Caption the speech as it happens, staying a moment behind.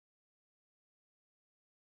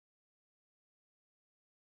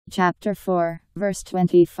Chapter 4, verse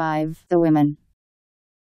 25. The women.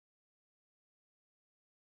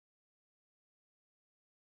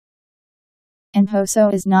 And whoso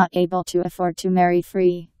is not able to afford to marry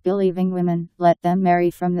free, believing women, let them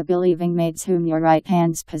marry from the believing maids whom your right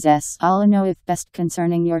hands possess. Allah knoweth best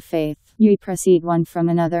concerning your faith. Ye proceed one from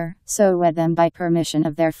another, so wed them by permission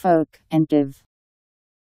of their folk, and give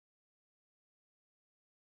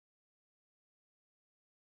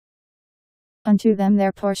unto them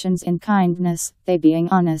their portions in kindness, they being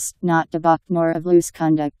honest, not debauched nor of loose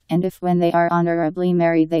conduct. And if when they are honourably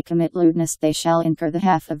married they commit lewdness, they shall incur the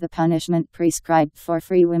half of the punishment prescribed for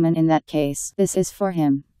free women in that case. This is for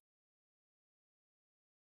him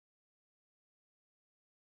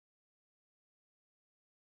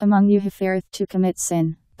among you who feareth to commit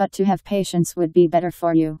sin, but to have patience would be better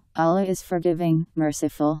for you. Allah is forgiving,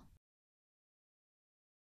 merciful.